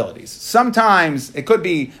 possibilities. Sometimes it could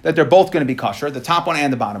be that they're both going to be kosher, the top one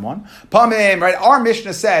and the bottom one. Pamim, right? Our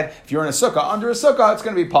Mishnah said if you're in a sukkah, under a sukkah, it's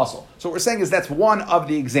going to be pasul. So what we're saying is that's one of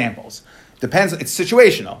the examples. Depends, it's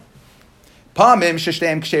situational. Pamim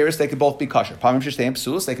sheshteim ksheris, they could both be kosher. Pamim sheshteim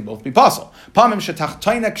psulas, they could both be pasul. Pamim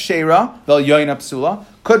shetachtoina kshera vel yoina psula,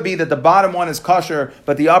 could be that the bottom one is kosher,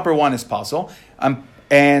 but the upper one is pasul,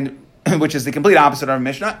 and which is the complete opposite of our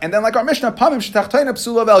Mishnah. And then like our Mishnah, pamim shetachtoina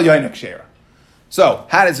psula vel yoina kshera. So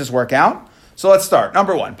how does this work out? So let's start.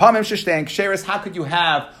 Number 1, pamim sheshteim ksheris. How could you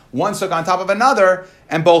have one sukkah on top of another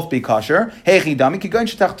and both be kosher? That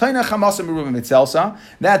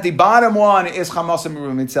the bottom one is chamasa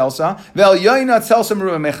meruba mitzelsa, vel yoina tzelsa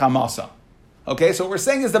meruba mechamasa. Okay, so what we're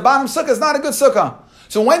saying is the bottom sukkah is not a good sukkah.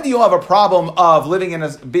 So when do you have a problem of being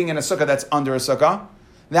in a sukkah that's under a sukkah?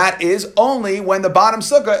 That is only when the bottom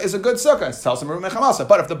sukkah is a good sukkah. It's tzelsa meruba mechamasa.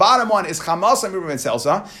 But if the bottom one is chamasa meruba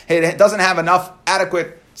mitzelsa, it doesn't have enough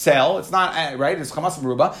adequate sale, it's not right, it's chamas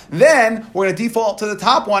meruba, then we're going to default to the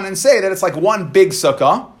top one and say that it's like one big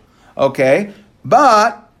sukkah, okay,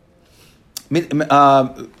 but but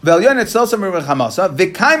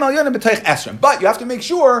you have to make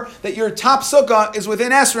sure that your top sukkah is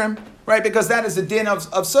within esrim, right, because that is the din of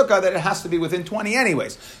sukkah, that it has to be within 20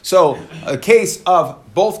 anyways. So a case of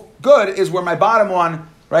both good is where my bottom one,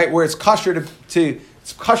 right, where it's kosher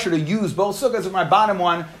it's kosher to use both sukkahs, and my bottom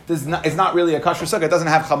one is not really a kosher sukkah. It doesn't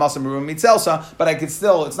have chamas and meruba mitzelsa, but I could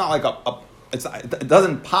still, it's not like it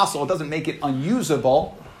doesn't make it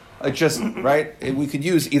unusable. It just, right, we could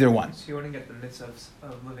use either one. So you wouldn't get the mitzvah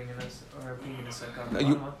of living in or being in a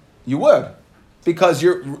sukkah? You would, because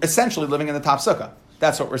you're essentially living in the top sukkah.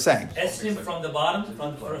 That's what we're saying. Esrim from the bottom to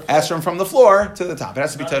from the floor. Esrim from the floor to the top. It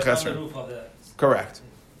has to be teich esrim. The roof of the... Correct.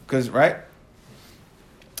 Because, right?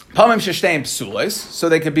 Pamim sheshteim psulos, so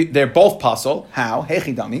they're both pasul. How?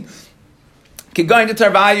 Hechidami. Kigayin to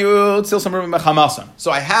tarvayu tzil samruva mechamasa.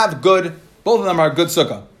 So I have both of them are good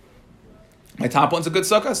sukkah. My top one's a good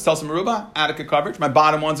sukkah, it's Telsa Meruba, adequate coverage. My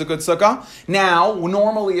bottom one's a good sukkah. Now,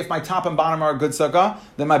 normally if my top and bottom are a good sukkah,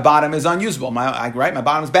 then my bottom is unusable. My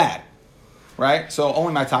bottom's bad. Right? So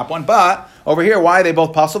only my top one. But over here, why are they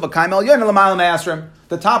both pasul?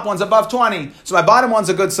 The top one's above 20. So my bottom one's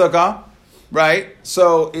a good sukkah. Right?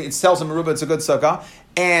 So it's Telsa Meruba, it's a good sukkah.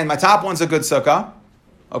 And my top one's a good sukkah.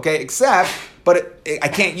 Okay? But I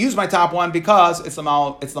can't use my top one because it's the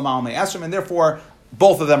Mal Me'esrim, and therefore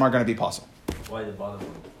both of them are going to be pasul. Why the bottom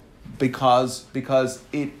one? Because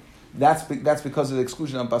that's because of the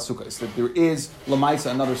exclusion of basukkahs. That there is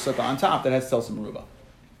lamaisa, another sukkah on top that has Telsa Meruba.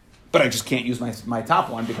 But I just can't use my top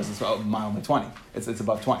one because it's a mile and 20. It's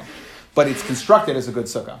above 20. But it's constructed as a good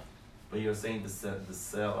sukkah. But you're saying the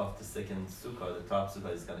sale of the second sukkah, the top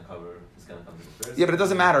sukkah is going to come to the first. Yeah, but it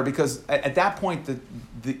doesn't matter because at that point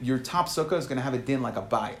your top sukkah is going to have a din like a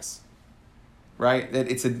bias, right? That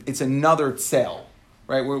it's another sale,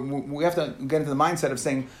 right? We have to get into the mindset of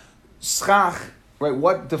saying schach, right?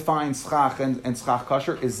 What defines schach and schach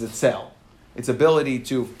kosher is the sale, its ability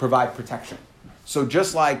to provide protection. So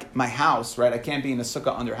just like my house, right? I can't be in a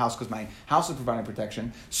sukkah under a house because my house is providing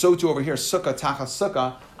protection. So too over here, sukkah, tachas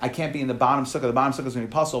sukkah, I can't be in the bottom sukkah. The bottom sukkah is going to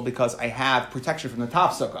be puzzle because I have protection from the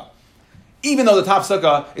top sukkah. Even though the top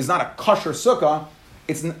sukkah is not a kosher sukkah,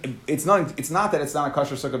 it's not that it's not a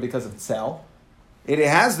kosher sukkah because of tzel. It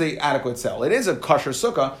has the adequate tzel. It is a kosher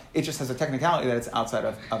sukkah. It just has a technicality that it's outside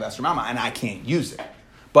of Esther Mama, and I can't use it.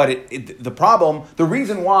 But the problem, the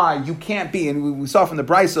reason why you can't be, and we saw from the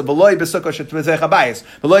Brisa, V'loi b'sukkah shetvizech habayis,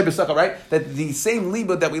 V'loi b'sukkah, right? That the same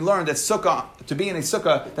libud that we learned that sukkah, to be in a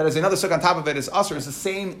sukkah, that is another sukkah on top of it is usher, is the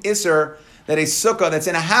same isser that a sukkah that's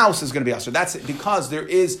in a house is going to be usher. That's because there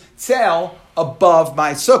is tzel above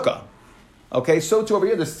my sukkah. Okay, so too over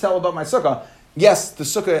here, there's tzel above my sukkah. Yes, the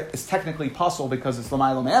sukkah is technically puzzle because it's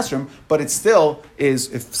l'maylo me'esrim, but it still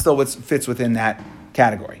fits within that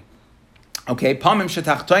category. Okay, pamim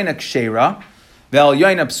shetachtoina kshera,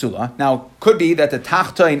 ve'elyoina psula. Now, could be that the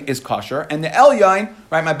tachtoin is kosher, and the elyoin,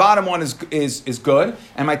 right, my bottom one is good,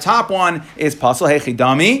 and my top one is pasul.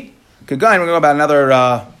 Hechidami. We're going to go about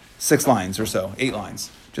another 6 lines or so, 8 lines,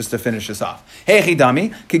 just to finish this off.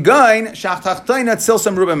 Hechidami. Kigain shachtachtoina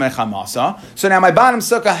tzilsa meruba mechamasa. So now my bottom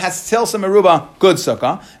sukkah has tzilsa meruba, good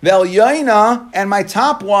sukkah. Ve'elyoina, and my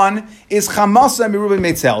top one is chamasa meruba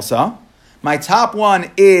metzelsa. My top one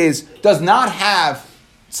does not have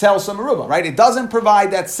tzel samaruba, right? It doesn't provide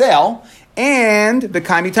that tzel, and the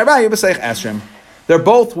kaimi tarayu b'seich esrim. They're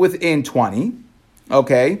both within 20,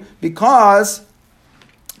 okay? Because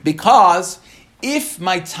if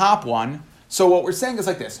my top one, so what we're saying is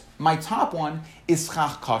like this: my top one is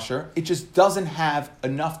schach kosher. It just doesn't have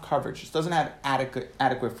enough coverage. It doesn't have adequate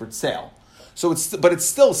for tzel. So but it's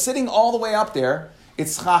still sitting all the way up there.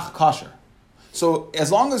 It's schach kosher. So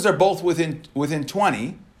as long as they're both within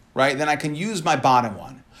 20, right, then I can use my bottom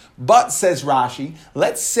one. But, says Rashi,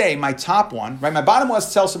 let's say my top one, right, my bottom one is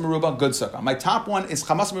Tzelsa Meruba, good sukkah. My top one is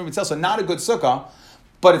Chamas Meruba Tzelsa, not a good sukkah,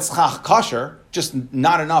 but it's Chach Kosher, just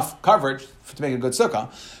not enough coverage to make a good sukkah.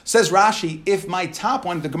 Says Rashi, if my top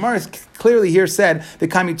one, the Gemara is clearly here said, the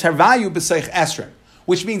Kami Tarvayu B'Seich Esrim.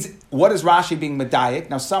 Which means, what is Rashi being medayik?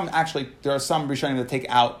 Now, there are some Rishonim that take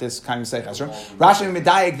out this kind of Seich Esrim. Rashi being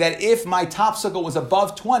medayik that if my top sukkah was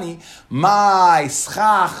above 20, my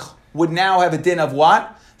schach would now have a din of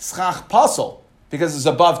what? Schach pasul, because it's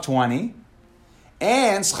above 20.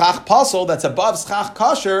 And schach pasul, that's above schach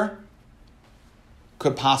kosher,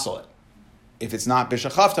 could pasul it. If it's not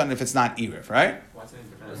bishachaftan, if it's not iriv, right?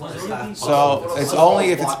 So, it's only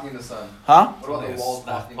if it's... Huh? What about the walls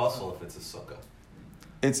blocking puzzle if it's a sukkah?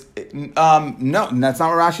 No, that's not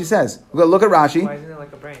what Rashi says. Look at Rashi. Why isn't it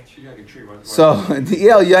like a branch? So the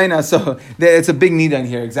El Yaina, so it's a big need on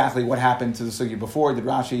here. Exactly what happened to the sugi before? Was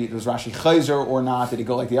Rashi chayzer or not? Did he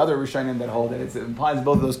go like the other Rishonim that hold it? It implies in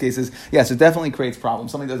both of those cases. Yes, it definitely creates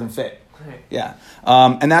problems. Something doesn't fit. Yeah,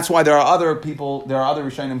 and that's why there are other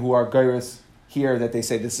Rishonim who are geiros here that they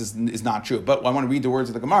say this is not true. But I want to read the words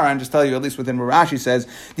of the Gemara and just tell you, at least within what Rashi says,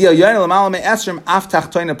 Mishum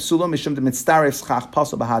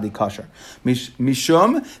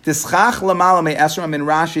deschach lamala me esrim. I'm in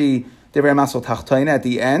Rashi Devrei Masol Tachtoina at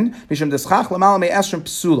the end. Mishum deschach lamala me esrim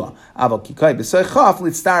psula. Aval kikai b'soichaf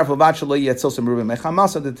litztaref levad shelo yetzil semrubim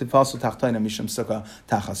mechamasa de tifasol Tachtoina mishum sukkah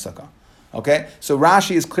tachas sukkah. Okay, so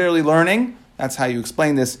Rashi is clearly learning. That's how you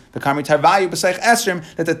explain this. The Kami Tarvayu B'Seich Esrim,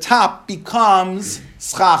 that the top becomes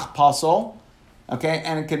schach pasul, okay,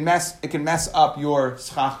 and it can mess up your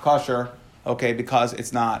schach kosher, okay, because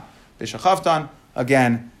it's not b'shachaftan.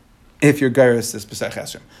 Again, if you're geiros, this B'Seich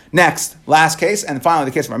Esrim. Next, last case, and finally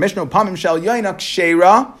the case of our Mishnah, Pamim Shel Yoina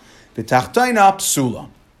Kshera B'Tachtoina Psula.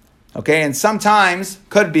 Okay, and sometimes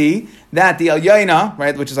could be that the Elyoina,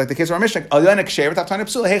 right, which is like the case of our Mishnah, Elyoina Kshev, Tachtoina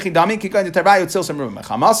Psula, Hechidami, Kikain Tarvayu Tzil Semruv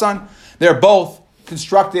Mechamasan. They're both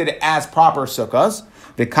constructed as proper sukkahs.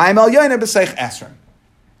 The Kaim Elyoina B'Seich Esrim.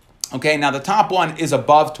 Okay, now the top one is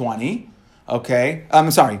above 20. Okay,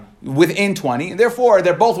 within 20. And therefore,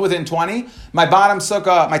 they're both within 20. My top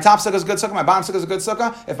sukkah is a good sukkah, my bottom sukkah is a good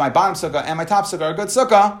sukkah. If my bottom sukkah and my top sukkah are a good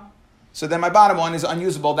sukkah, so then my bottom one is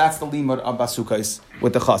unusable. That's the limud of basukais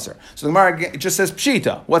with the chaser. So the Gemara just says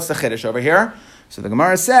pshita. What's the chiddush over here? So the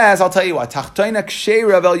Gemara says, I'll tell you what. Tachtoina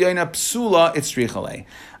ksheira velyoina psula itzrichale.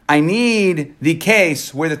 I need the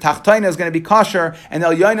case where the tachtoina is going to be kosher and the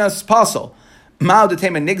elyoina is pasul.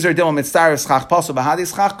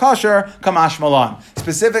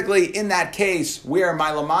 Specifically in that case where my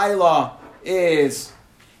lamaila is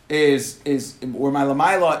is where my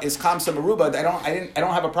lamaila is chamsa meruba. I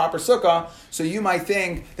don't have a proper sukkah. So you might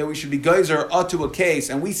think that we should be geyser to a case,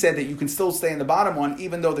 and we said that you can still stay in the bottom one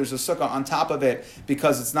even though there's a sukkah on top of it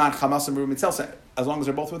because it's not chamasa meruba itself. As long as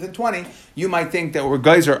they're both within 20, you might think that we're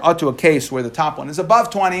geyser to a case where the top one is above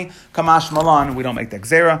 20. Kamash malan, we don't make the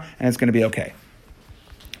gzera, and it's going to be okay.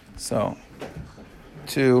 So,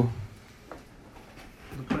 The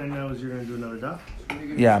plan now is you're going to do another daf?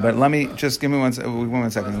 yeah, but let me just give me one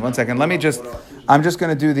second. Let me I'm just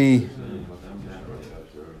going to do the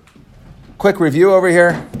quick review over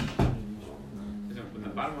here. When the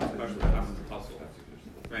bottom one's kosher, the top one's a puzzle.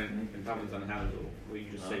 And the top one's uninhabitable. Will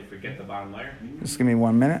you just say forget the bottom layer? Just give me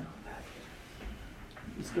 1 minute.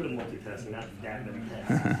 It's good at multitasking, not that many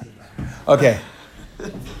tasks. Okay.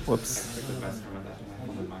 Whoops. That's the best time of that.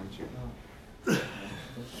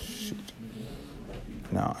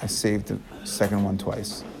 No, I saved the second one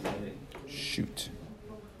twice. Shoot.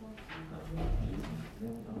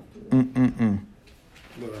 What, on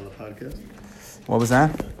the podcast? What was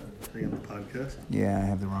that? Are you on the podcast? Yeah, I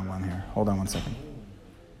have the wrong one here. Hold on 1 second.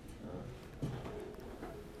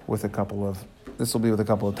 This will be with a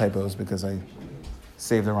couple of typos because I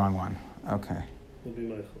saved the wrong one. Okay. Will be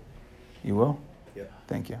my fault. You will? Yeah.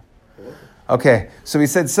 Thank you. You're welcome. Okay, so we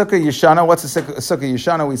said Sukkah Yeshana. What's a Sukkah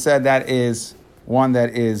Yeshana? We said that is one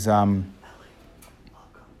that is...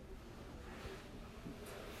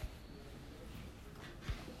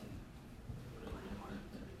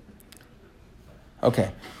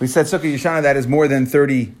 Okay, we said Sukkah Yeshana that is more than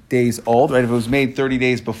 30 days old, right? If it was made 30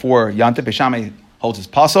 days before Yantip, Bishame holds his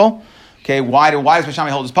pasul. Okay, why does Bishame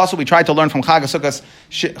hold his pasul? We tried to learn from Chag HaSukkos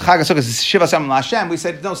Shivas Yom Lashem. We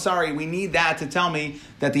said, no, sorry, we need that to tell me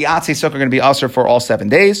that the Atzei Sukkah are going to be usher for all 7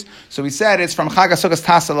 days. So we said it's from Chag HaSukkos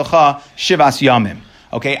Tasalacha Shivas Yomim.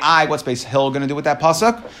 Okay, what's Beis Hill going to do with that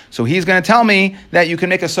pasuk? So he's going to tell me that you can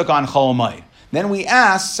make a sukkah on Chol Hamoed. Then we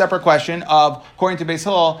ask, separate question of, according to Beis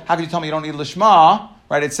Hill, how can you tell me you don't need lishma?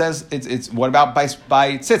 Right? It says, it's what about by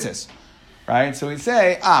tzitzis? Right? So we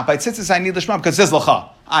say, by tzitzis I need lishma because it says lacha.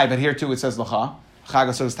 But here too it says lacha. Chag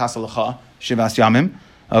HaSukkos Tasa lacha, Shivas Yamim.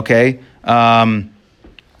 Okay. Or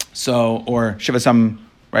Shivas Yamim,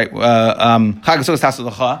 right? Chag HaSukkos Tasa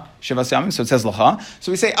lacha, Shivas Yamim. So it says lacha.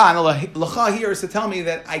 So we say, no, lacha here is to tell me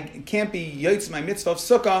that I can't be yotz my mitzvah of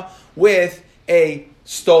sukkah with a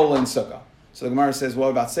stolen sukkah. So the Gemara says, what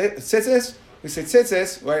about tzitzis? We say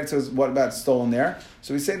tzitzis, right? It says, what about stolen there?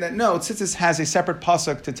 So we say that no, tzitzis has a separate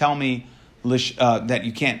pasuk to tell me that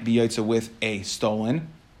you can't be yotza with a stolen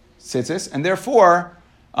tzitzis, and therefore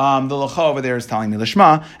the lacha over there is telling me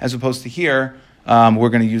lishma, as opposed to here, we're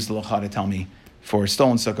going to use the lacha to tell me for a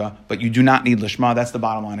stolen sukkah, but you do not need lishma. That's the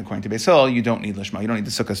bottom line according to Beis Hill. You don't need lishma. You don't need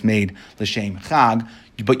the sukkahs made l'shem chag,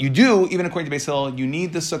 but you do, even according to Beis Hill, you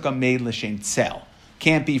need the sukkah made l'shem tzel.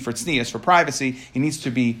 Can't be for tznius, for privacy. It needs to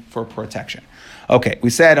be for protection. Okay, we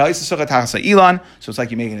said, so it's like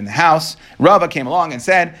you make it in the house. Rava came along and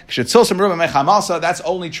said, that's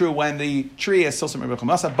only true when the tree is silsa meruba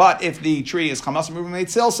chamasa, but if the tree is chamasa meruba made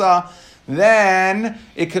silsa, then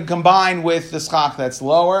it could combine with the schach that's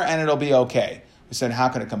lower and it'll be okay. We said, how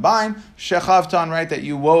can it combine? Shechavtan, right, that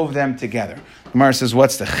you wove them together. Gemara says,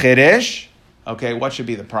 what's the chiddush? Okay, what should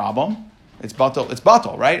be the problem? It's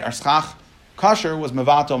batal, right? Our schach kasher was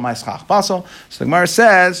mevato my schach basel. So the Gemara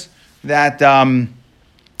says that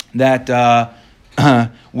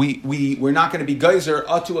we're not going to be geyser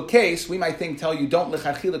to a case. We might tell you don't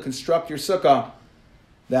lechatchila construct your sukkah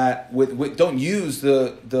that with don't use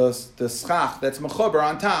the schach that's mechober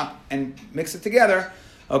on top and mix it together.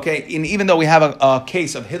 Okay, and even though we have a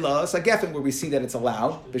case of hillel, it's like Geffen where we see that it's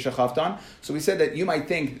allowed, b'shachavtan. So we said that you might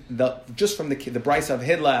think just from the brisa of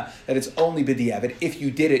hillel that it's only b'diavad. If you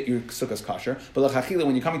did it, your sukkah's kosher. But l'chachila,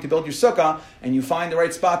 when you're coming to build your sukkah and you find the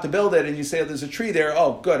right spot to build it, and you say, oh, there's a tree there.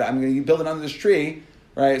 Oh, good, I'm going to build it under this tree,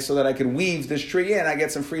 right? So that I can weave this tree in. I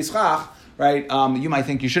get some free schach, right? You might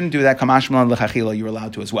think you shouldn't do that. Kamash malan l'chachila, you're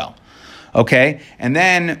allowed to as well. Okay, and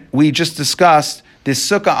then we just discussed this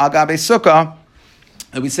sukkah agabe sukkah.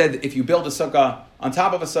 And we said that if you build a sukkah on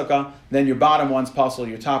top of a sukkah, then your bottom one's pasul,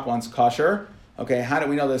 your top one's kosher. Okay, how do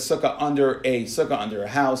we know that sukkah under a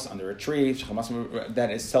house, under a tree,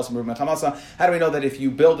 that is tells from Chamasa? How do we know that if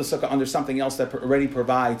you build a sukkah under something else that already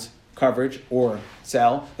provides coverage or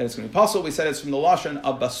cell, that it's going to be pasul? We said it's from the lashon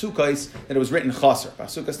of basukais, that it was written chaser.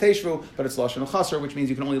 Basukas teishvu, but it's lashon of chaser, which means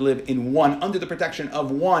you can only live in one, under the protection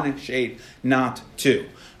of one shade, not two.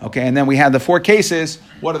 Okay, and then we had the 4 cases.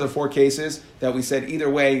 What are the 4 cases that we said either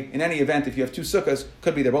way, in any event, if you have 2 sukkahs,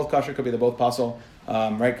 could be they're both kosher, could be they're both pasul,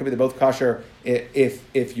 right? Could be they're both kosher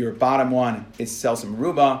if your bottom one is selsa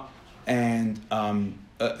meruba, and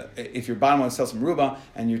if your bottom one is Selsa Meruba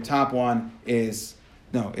and your top one is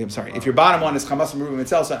if your bottom one is Chamasa Meruba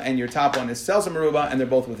Mitzelsa and your top one is Selsa Meruba and they're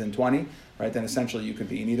both within 20, right? Then essentially you could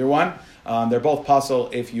be in either one. They're both puzzle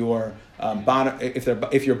if your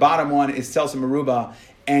if your bottom one is Selsa Meruba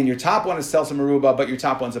and your top one is Selsa Meruba, but your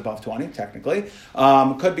top one's above 20, technically.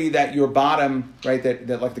 Could be that your bottom, right,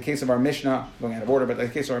 that like the case of our Mishnah, going out of order, but the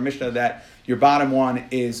case of our Mishnah, that your bottom one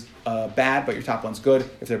is bad, but your top one's good,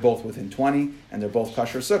 if they're both within 20, and they're both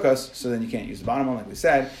kosher sukkahs, so then you can't use the bottom one, like we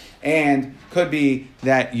said. And could be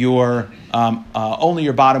that your only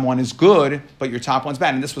your bottom one is good, but your top one's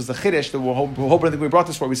bad. And this was the chiddush that we brought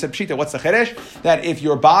this for. We said, Pshita, what's the chiddush? That if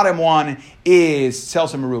your bottom one is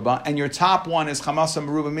Selsa Meruba, and your top one is Chamasa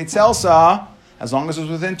Meruba Mitzelsa, as long as it's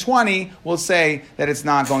within 20, we'll say that it's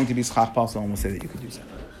not going to be Schach Pasal, and we'll say that you could use it.